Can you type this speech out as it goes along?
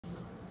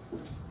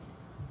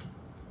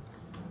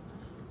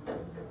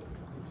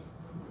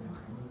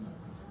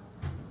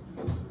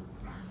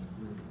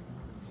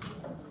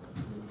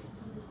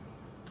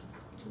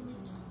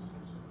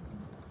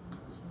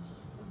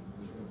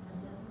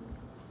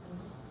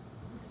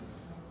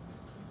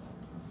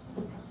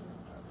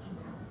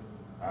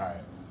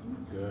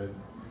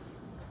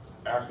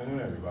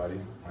afternoon, everybody.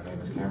 My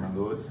name is Cameron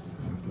Lewis.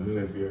 I'm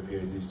a fifth-year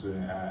PhD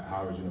student at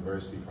Howard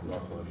University from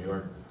Buffalo, New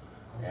York.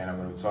 And I'm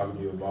going to be talking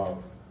to you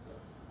about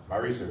my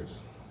research.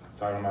 The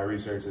title of my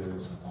research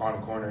is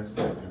Quantum Corners,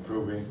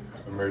 Improving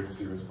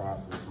Emergency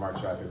Response with Smart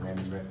Traffic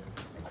Management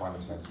and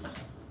Quantum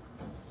Sensors.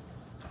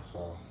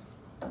 So,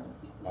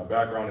 my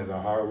background is in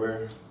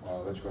hardware,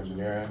 electrical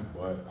engineering,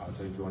 but I'll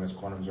take you on this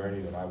quantum journey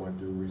that I went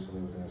through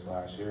recently within this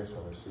last year, so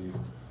let's see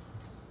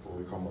what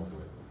we come up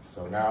with.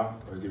 So now,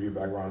 let's give you a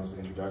background, just an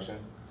introduction.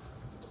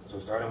 So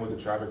starting with the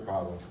traffic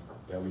problem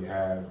that we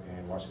have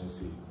in Washington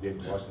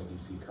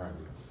DC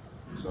currently.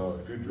 So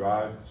if you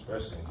drive,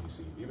 especially in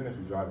DC, even if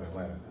you drive in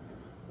Atlanta,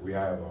 we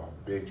have a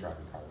big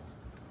traffic problem.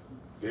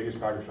 Biggest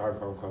traffic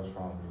problem comes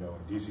from,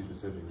 in DC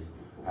specifically,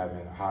 having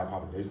a high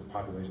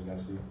population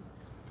density,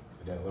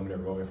 and then limited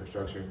road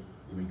infrastructure.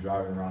 You be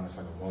driving around, it's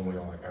like a one-way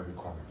on like every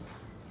corner.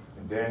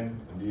 And then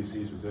in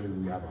DC specifically,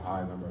 we have a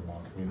high number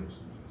of commuters.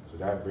 So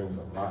that brings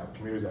a lot of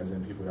commuters, as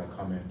in people that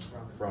come in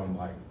from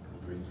like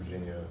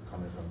Virginia,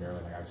 coming from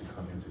Maryland, and actually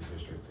come into the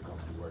district to come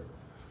to work.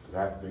 So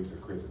that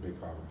creates a big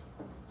problem.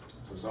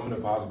 So some of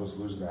the possible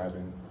solutions that have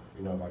been,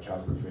 by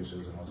traffic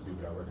officials and also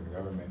people that work in the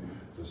government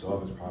to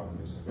solve this problem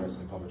is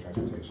investing in public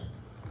transportation.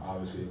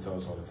 Obviously, they tell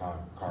us all the time,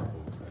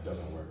 carpool, that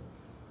doesn't work.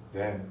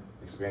 Then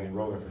expanding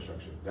road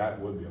infrastructure, that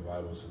would be a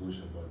viable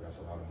solution, but that's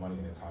a lot of money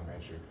and time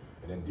and effort.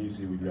 And in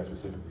DC, we do that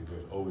specifically.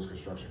 There's always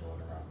construction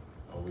going around,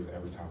 always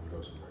every time we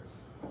go somewhere.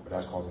 But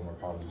that's causing more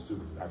problems too,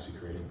 because it's actually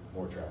creating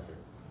more traffic.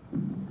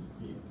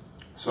 Yes.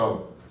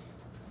 So,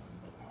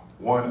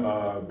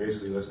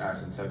 basically, let's add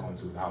some tech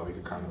onto how we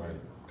can kind of like,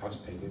 can I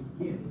just take it?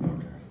 Yeah.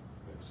 Okay.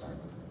 Yeah, sorry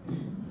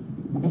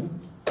about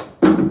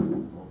that.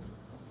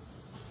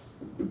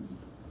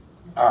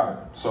 All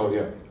right. So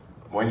yeah,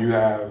 when you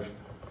have,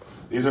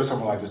 these are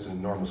some of like just the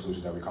normal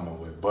solutions that we come up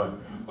with, but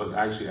let's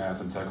actually add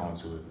some tech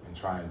onto it and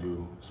try and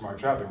do smart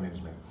traffic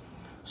management.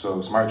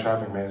 So smart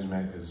traffic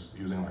management is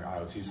using like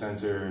IoT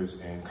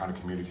sensors and kind of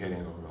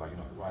communicating over like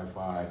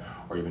Wi-Fi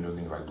or even doing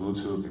things like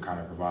Bluetooth to kind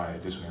of provide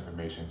additional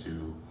information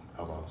to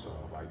help out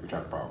solve like your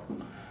traffic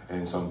problem.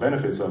 And some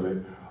benefits of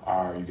it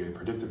are you get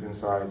predictive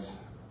insights,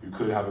 you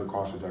could have a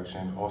cost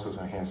reduction, also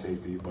to enhance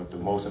safety, but the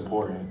most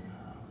important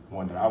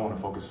one that I want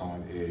to focus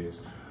on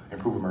is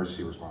improve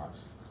emergency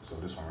response. So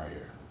this one right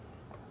here.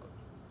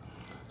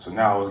 So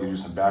now let's give you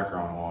some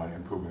background on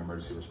improving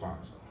emergency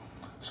response.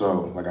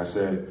 So like I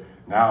said,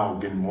 now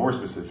getting more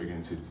specific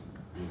into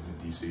being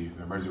in DC,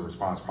 the emergency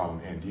response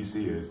problem in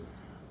DC is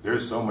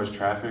there's so much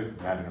traffic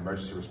that an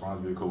emergency response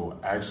vehicle will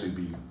actually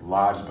be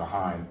lodged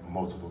behind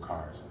multiple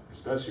cars,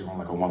 especially on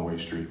like a one-way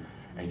street.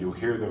 And you'll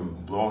hear them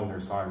blowing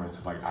their sirens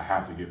to like, I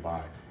have to get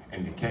by.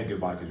 And they can't get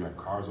by because you have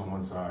cars on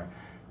one side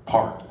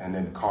parked and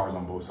then cars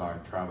on both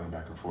sides traveling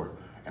back and forth.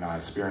 And I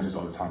experience this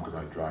all the time because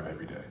I drive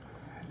every day.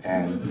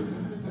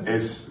 And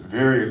it's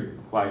very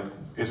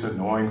it's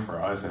annoying for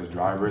us as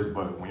drivers,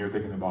 but when you're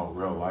thinking about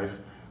real life,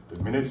 the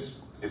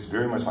minutes, it's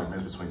very much like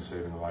minutes between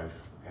saving a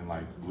life and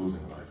like losing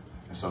a life.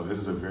 And so this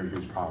is a very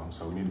huge problem.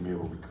 So we need to be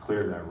able to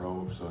clear that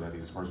road so that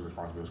these emergency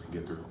response vehicles can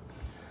get through.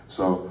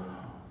 So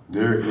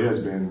there has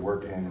been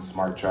work in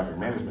smart traffic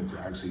management to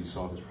actually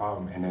solve this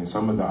problem. And then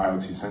some of the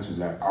IoT sensors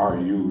that are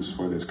used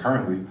for this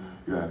currently,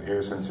 you have air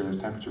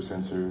sensors, temperature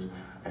sensors,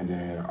 and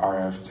then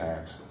RF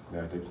tags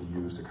that they can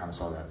use to kind of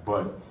solve that.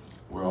 But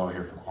we're all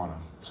here for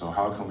quantum. So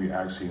how can we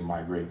actually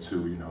migrate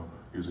to,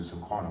 using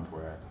some quantum for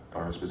that,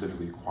 or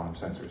specifically quantum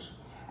sensors?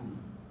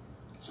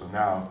 So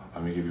now,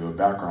 let me give you a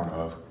background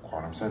of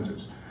quantum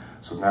sensors.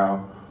 So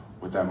now,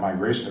 with that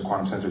migration to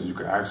quantum sensors, you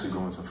could actually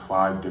go into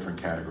 5 different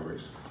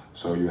categories.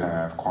 So you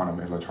have quantum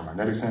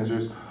electromagnetic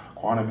sensors,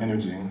 quantum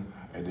imaging,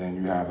 and then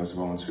you have, let's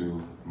go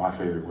into my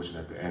favorite, which is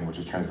at the end, which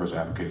is transversal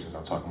applications.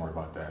 I'll talk more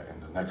about that in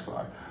the next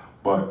slide.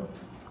 But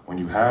when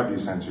you have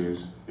these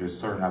sensors, there's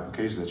certain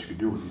applications that you can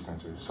do with these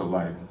sensors. So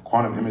like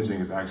quantum imaging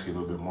is actually a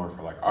little bit more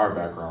for like our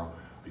background,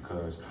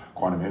 because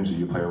quantum imaging,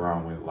 you play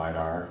around with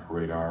LiDAR,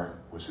 radar,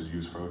 which is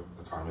used for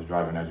autonomous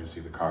driving as you see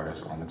the car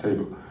that's on the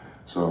table.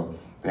 So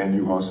then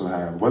you also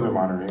have weather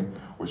monitoring,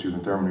 which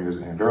using thermometers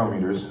and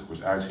barometers,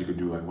 which actually could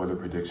do like weather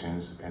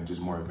predictions and just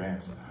more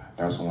advanced.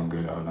 That's one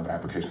good another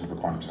application of a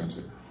quantum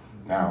sensor.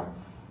 Now,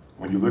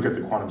 when you look at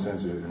the quantum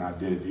sensor, and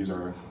these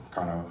are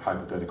kind of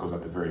hypotheticals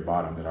at the very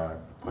bottom that I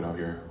put out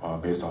here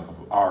based off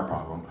of our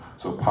problem.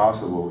 So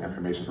possible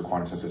information for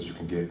quantum sensors you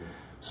can get.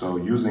 So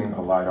using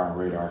a LiDAR and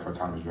radar for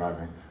autonomous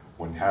driving,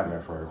 wouldn't have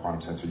that for a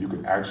quantum sensor, you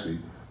could actually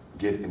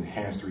get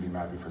enhanced 3D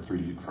mapping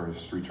for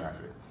street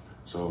traffic.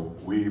 So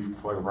we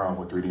play around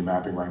with 3D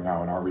mapping right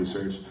now in our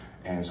research,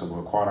 and so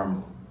a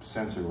quantum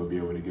sensor will be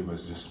able to give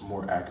us just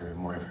more accurate,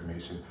 more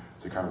information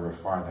to kind of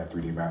refine that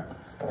 3D map.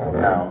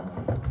 Now,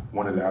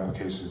 one of the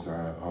applications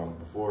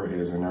before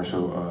is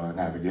inertial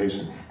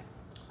navigation.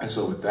 And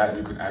so with that,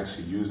 you can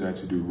actually use that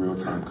to do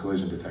real-time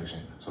collision detection.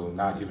 So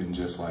not even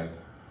just like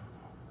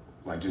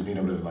just being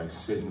able to like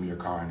sit in your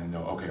car and then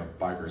know, okay, a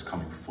biker is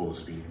coming full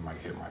speed and might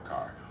hit my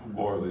car.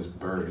 Or this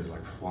bird is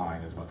like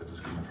flying, it's about to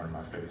just come in front of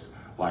my face.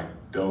 Like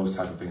those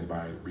type of things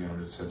by being able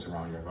to sense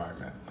around your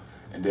environment.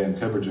 And then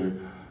temperature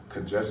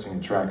congesting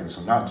and tracking.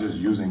 So not just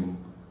using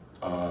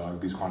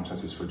these quantum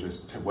sensors for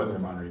just weather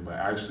monitoring, but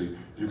actually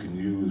you can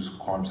use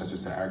quantum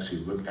sensors to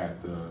actually look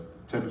at the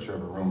temperature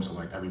of a room. So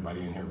like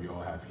everybody in here, we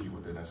all have heat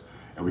within us,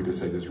 and we could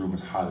say this room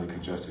is highly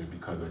congested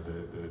because of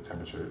the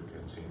temperature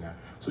and seeing that.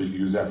 So you can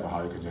use that for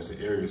highly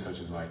congested areas, such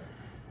as like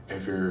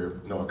if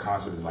a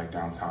concert is like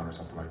downtown or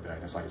something like that,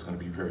 and it's like it's going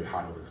to be very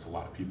hot over there because a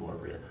lot of people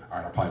over there. All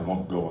right, I probably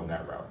won't go on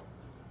that route.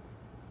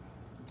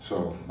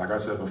 So like I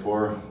said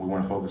before, we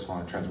want to focus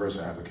on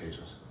transversal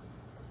applications.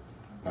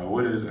 Now,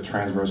 what is a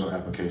transversal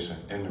application?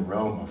 In the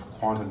realm of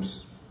quantum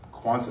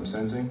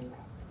sensing,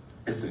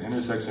 it's the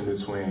intersection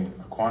between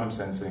quantum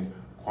sensing,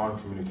 quantum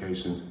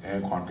communications,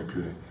 and quantum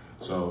computing.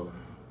 So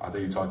I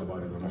think you talked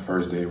about it on the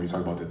first day when you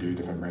talked about the 3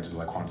 different branches of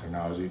like quantum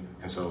technology.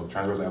 And so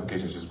transversal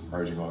applications is just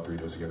merging all 3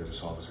 of those together to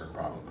solve a certain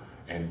problem.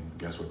 And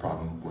guess what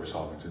problem we're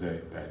solving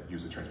today that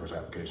uses a transversal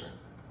application?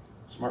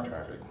 Smart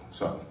traffic.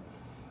 So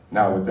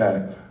now with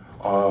that,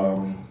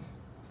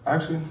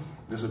 actually,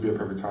 this would be a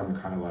perfect time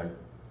to kind of like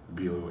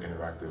be a little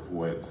interactive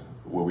with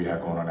what we have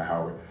going on at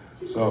Howard.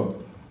 So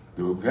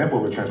the example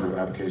of a transversal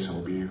application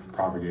will be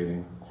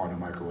propagating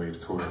quantum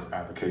microwaves towards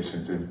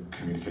applications in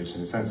communication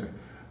and sensing.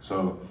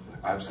 So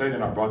I've said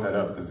and I brought that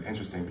up because it's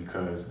interesting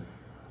because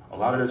a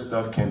lot of this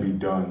stuff can be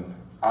done,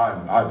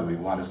 I believe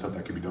a lot of stuff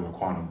that can be done with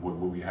quantum, what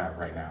we have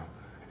right now.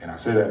 And I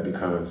say that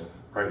because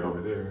right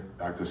over there,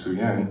 Dr.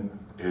 Suyen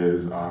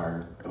is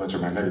our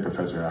electromagnetic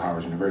professor at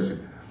Howard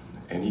University,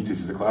 and he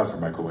teaches the class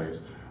on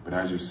microwaves. But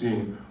as you've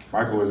seen,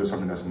 microwaves are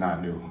something that's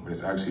not new, but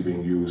it's actually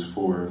being used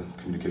for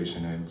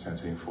communication and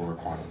sensing for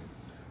quantum.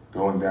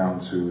 Going down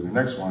to the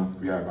next one,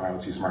 we have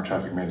IoT smart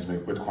traffic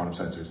management with quantum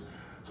sensors.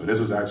 So this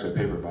was actually a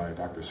paper by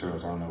Dr.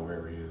 Searles, I don't know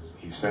wherever he is.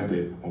 He sent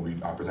it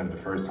when I presented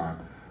the first time.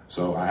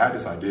 So I had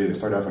this idea, it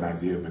started off an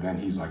idea, but then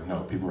he's like,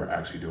 no, people are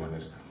actually doing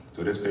this.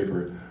 So this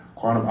paper,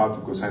 Quantum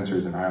Optical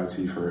Sensors and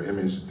IoT for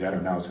Image Data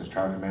Analysis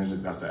Traffic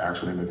Management, that's the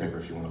actual name of the paper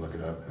if you want to look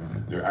it up.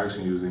 They're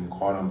actually using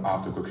quantum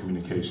optical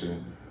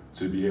communication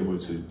to be able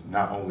to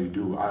not only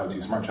do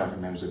IoT smart traffic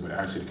management, but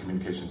actually the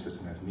communication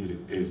system that's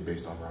needed is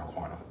based on around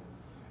quantum.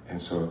 And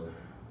so,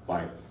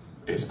 like,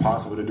 it's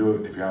possible to do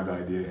it if you have the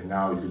idea, and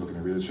now you can look in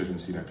the real literature and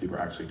see that people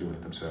are actually doing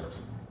it themselves.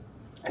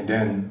 And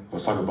then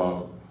let's talk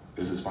about,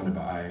 this is funded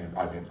by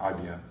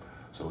IBM.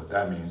 So what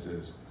that means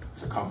is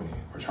it's a company,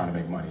 we're trying to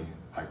make money,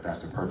 like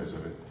that's the purpose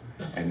of it.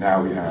 And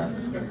now we have,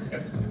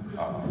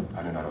 I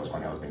didn't know that was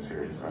funny, I was being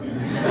serious.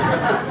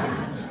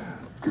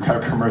 We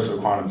have commercial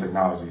quantum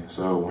technology.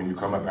 So when you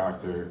come up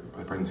after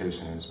the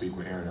presentation and speak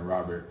with Aaron and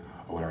Robert,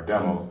 or with our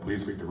demo,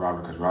 please speak to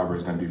Robert, because Robert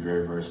is going to be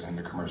very versed in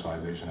the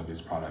commercialization of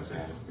these products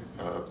and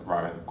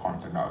quantum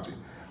technology.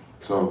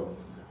 So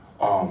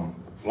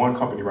one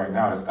company right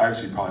now that's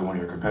actually probably one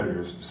of your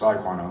competitors,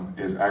 PsiQuantum,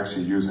 is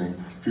actually using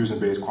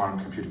fusion-based quantum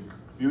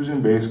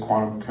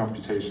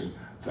computation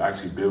to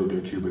actually build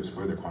their qubits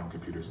for their quantum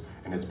computers.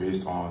 And it's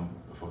based on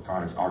the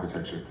photonics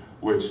architecture,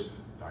 which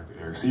Dr.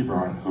 Eric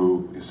Sebron,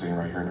 who is sitting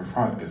right here in the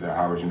front, is at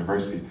Howard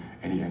University,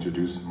 and he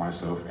introduced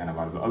myself and a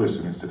lot of the other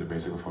students to the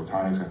basic of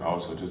photonics and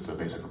also just the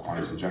basic of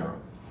quantics in general.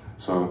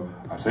 So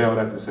I say all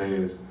that to say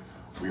is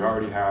we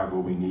already have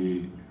what we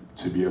need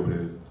to be able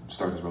to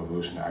start this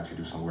revolution to actually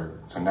do some work.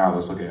 So now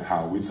let's look at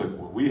how we took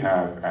what we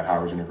have at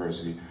Howard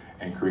University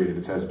and created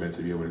a test bed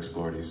to be able to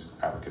explore these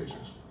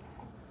applications.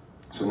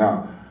 So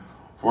now,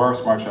 for our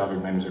smart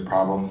traffic management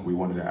problem, we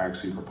wanted to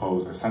actually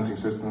propose a sensing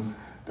system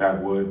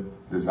that would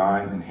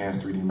design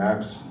enhanced 3D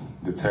maps,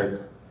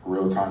 detect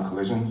real-time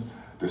collision,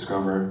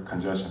 discover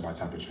congestion by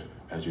temperature.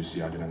 As you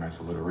see, I did a nice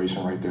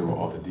alliteration right there with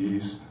all the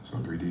Ds, so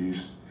 3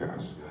 Ds,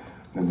 yes.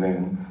 And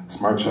then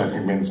smart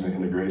traffic management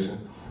integration.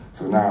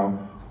 So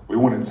now, we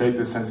want to take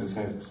this sensing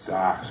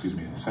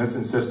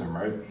system,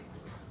 right?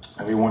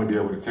 And we want to be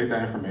able to take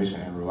that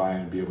information and rely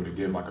and be able to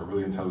give like a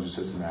really intelligent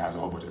system that has a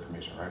whole bunch of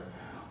information, right?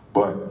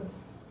 But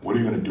what are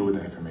you going to do with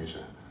that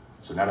information?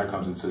 So now that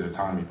comes into the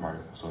autonomy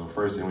part. So the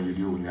first thing when you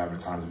do when you have an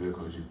autonomous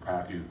vehicle is you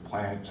map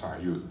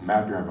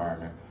your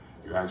environment,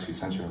 you actually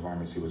sense your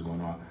environment, see what's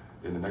going on.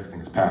 Then the next thing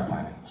is path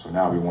planning. So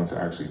now we want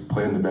to actually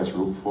plan the best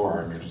route for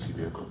our emergency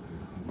vehicle.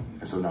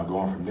 And so now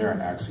going from there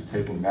and actually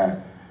taking that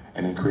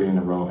and then creating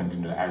the road and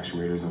doing the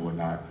actuators and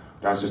whatnot,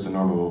 that's just a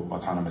normal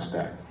autonomous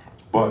stack.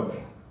 But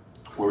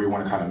where we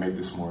want to kind of make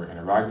this more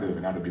interactive,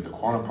 and that'll be the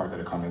quantum part that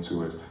it comes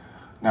into is,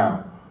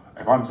 now,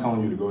 if I'm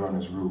telling you to go down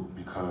this route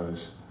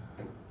because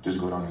just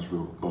go down this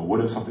route, but what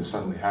if something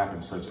suddenly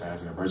happens, such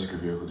as an emergency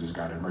vehicle just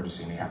got an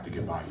emergency and they have to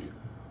get by you?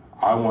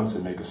 I want to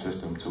make a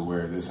system to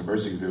where this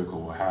emergency vehicle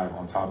will have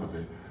on top of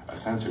it a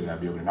sensor that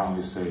be able to not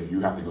only say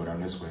you have to go down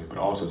this way, but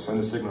also send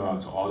a signal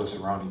out to all the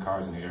surrounding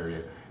cars in the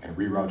area and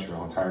reroute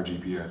your entire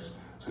GPS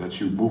so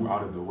that you move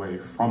out of the way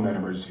from that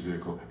emergency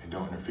vehicle and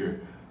don't interfere.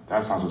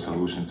 That sounds like a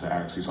solution to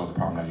actually solve the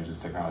problem that uses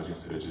technology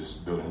instead of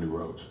just building new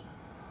roads.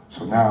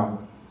 So now,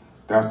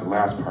 that's the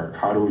last part.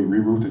 How do we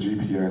reroute the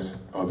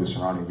GPS of the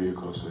surrounding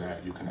vehicle so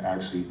that you can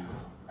actually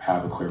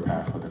have a clear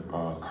path for the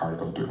car to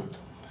go through?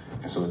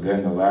 And so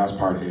then the last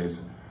part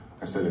is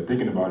instead of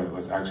thinking about it,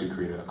 let's actually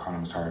create an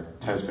autonomous car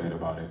test bed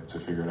about it to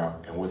figure it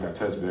out. And with that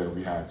test bed,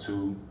 we have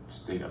two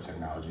state-of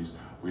technologies.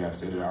 We have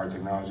state-of-the-art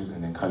technologies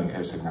and then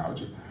cutting-edge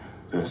technology.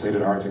 The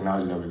state-of-the-art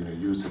technology that we're going to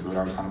use to build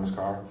our autonomous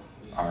car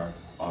are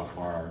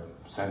for our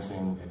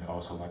sensing and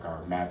also like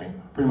our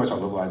mapping, pretty much our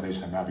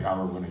localization and mapping.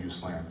 We're going to use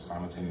SLAM,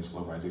 simultaneous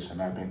localization and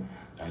mapping.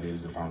 That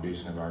is the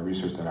foundation of our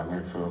research that I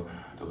learned from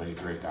the late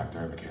great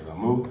Dr. Michaela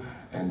Mu.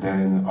 And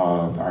then the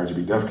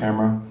RGB depth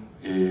camera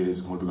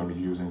is what we're going to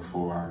be using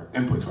for our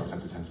input to our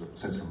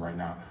sensor right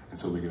now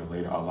until we get a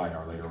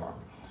LiDAR later on.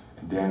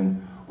 And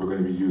then we're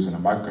going to be using a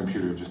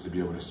microcomputer just to be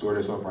able to store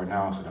this up right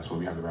now, so that's what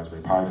we have the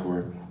Raspberry Pi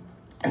for.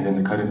 And then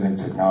the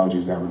cutting-edge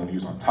technologies that we're going to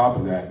use on top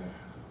of that,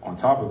 on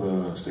top of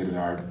the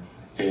state-of-the-art,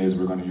 is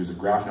we're going to use a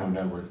graph neural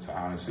network to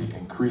honestly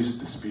increase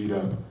the speed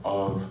up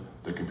of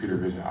the computer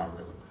vision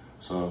algorithm.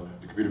 So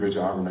the computer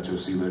vision algorithm that you'll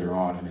see later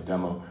on in the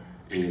demo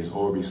is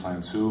ORB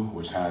SLAM 2,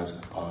 which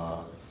has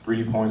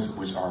 3D points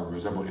which are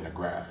resembled in a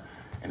graph.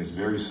 And it's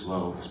very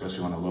slow,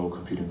 especially on a low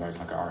computing device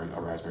like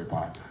a Raspberry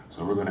Pi.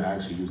 So we're going to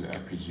actually use the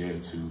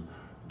FPGA to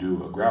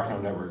do a graph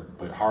neural network,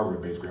 but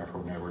hardware-based graph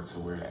neural network to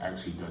where it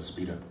actually does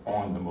speed up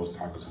on the most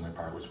time-consuming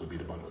part, which would be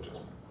the bundle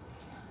adjustment.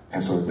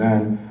 And so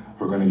then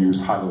we're going to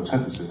use high-level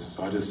synthesis.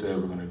 So I just said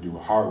we're going to do a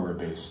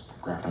hardware-based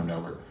graph neural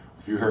network.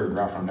 If you heard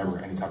graph neural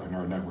network, any type of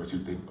neural networks, you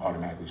think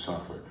automatically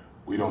software.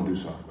 We don't do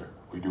software,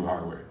 we do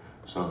hardware.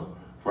 So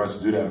for us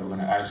to do that, we're going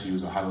to actually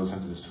use a high-level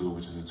synthesis tool,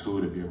 which is a tool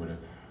to be able to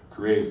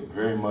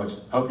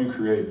help you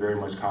create very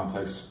much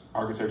complex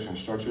architecture and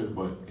structure,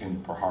 but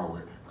for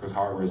hardware, because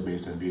hardware is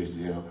based in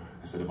VHDL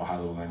instead of a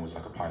high-level language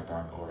like a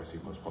Python or a C++.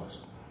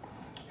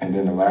 And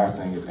then the last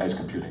thing is edge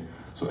computing.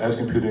 So edge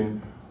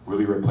computing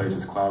really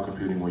replaces cloud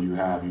computing, where you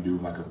do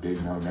like a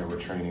big neural network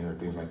training or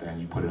things like that,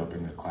 and you put it up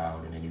in the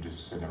cloud, and then you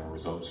just send them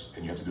results,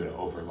 and you have to do it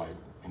over like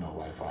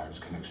Wi-Fi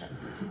just connection.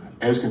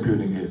 Edge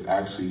computing is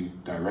actually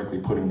directly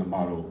putting the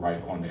model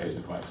right on the edge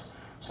device.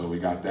 So we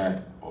got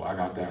that. Well, I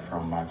got that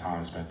from my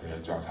time spent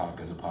at Johns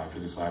Hopkins Applied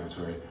Physics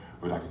Laboratory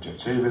with Dr. Jeff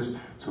Chavis,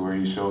 to where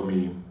he showed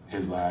me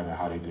his lab and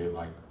how they did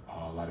like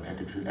a lot of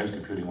edge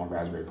computing on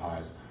Raspberry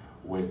Pis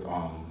with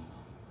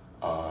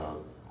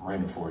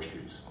random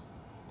forestries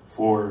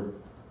for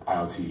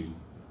IoT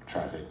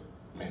traffic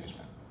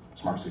management,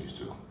 smart cities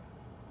too.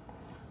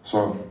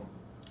 So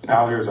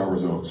now here's our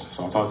results.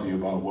 So I'll talk to you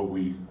about what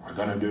we are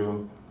gonna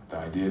do, the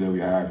idea that we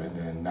have, and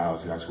then now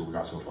it's actually what we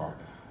got so far.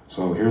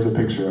 So here's a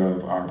picture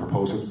of our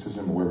proposed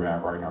system and where we're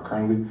at right now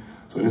currently.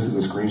 So this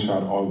is a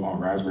screenshot on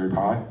Raspberry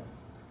Pi,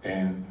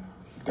 and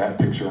that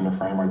picture in the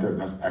frame right there,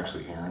 that's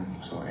actually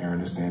Aaron. So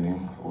Aaron is standing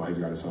while he's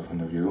got himself in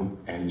the view,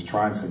 and he's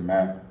trying to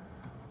map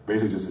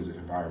basically just his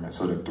environment.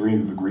 So the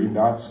green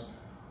dots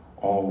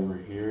all over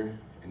here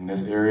in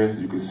this area,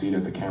 you can see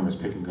that the camera is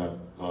picking up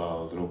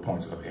little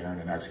points of Aaron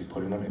and actually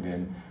putting them, and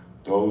then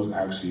those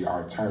actually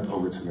are turned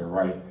over to the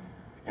right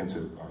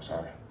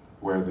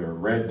where the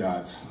red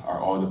dots are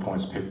all the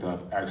points picked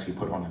up, actually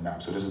put on the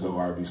map. So this is the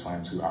ORB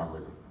SLAM 2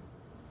 algorithm.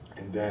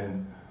 And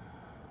then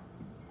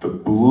the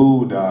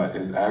blue dot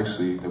is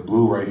actually, the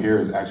blue right here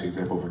is actually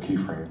example of a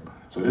keyframe.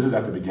 So this is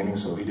at the beginning,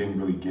 so he didn't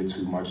really get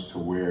too much to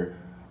where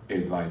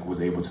it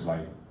was able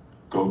to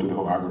go through the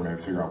whole algorithm and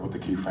figure out what the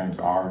keyframes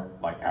are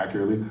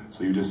accurately.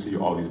 So you just see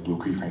all these blue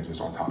keyframes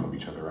just on top of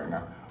each other right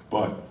now.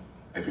 But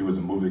if you was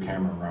to move the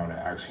camera around and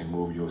actually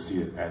move, you'll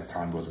see it as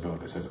time goes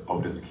developed. It says,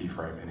 oh, this is a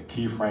keyframe. And the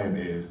keyframe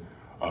is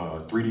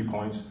 3D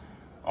points,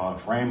 a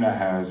frame that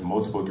has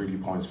multiple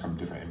 3D points from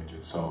different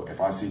images. So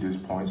if I see these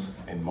points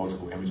in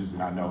multiple images,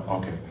 then I know,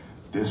 okay,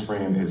 this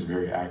frame is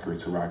very accurate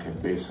to where I can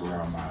base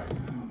around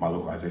my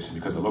localization,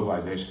 because the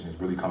localization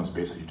really comes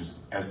based on you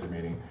just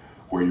estimating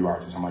where you are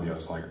to somebody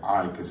else. Like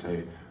I could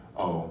say,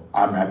 oh,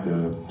 I'm at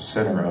the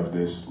center of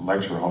this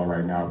lecture hall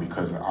right now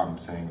because I'm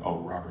saying,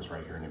 oh, Robert's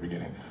right here in the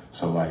beginning.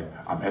 So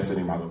I'm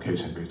estimating my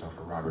location based off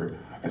of Robert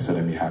instead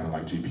of me having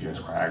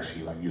GPS where I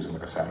actually using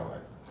a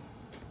satellite.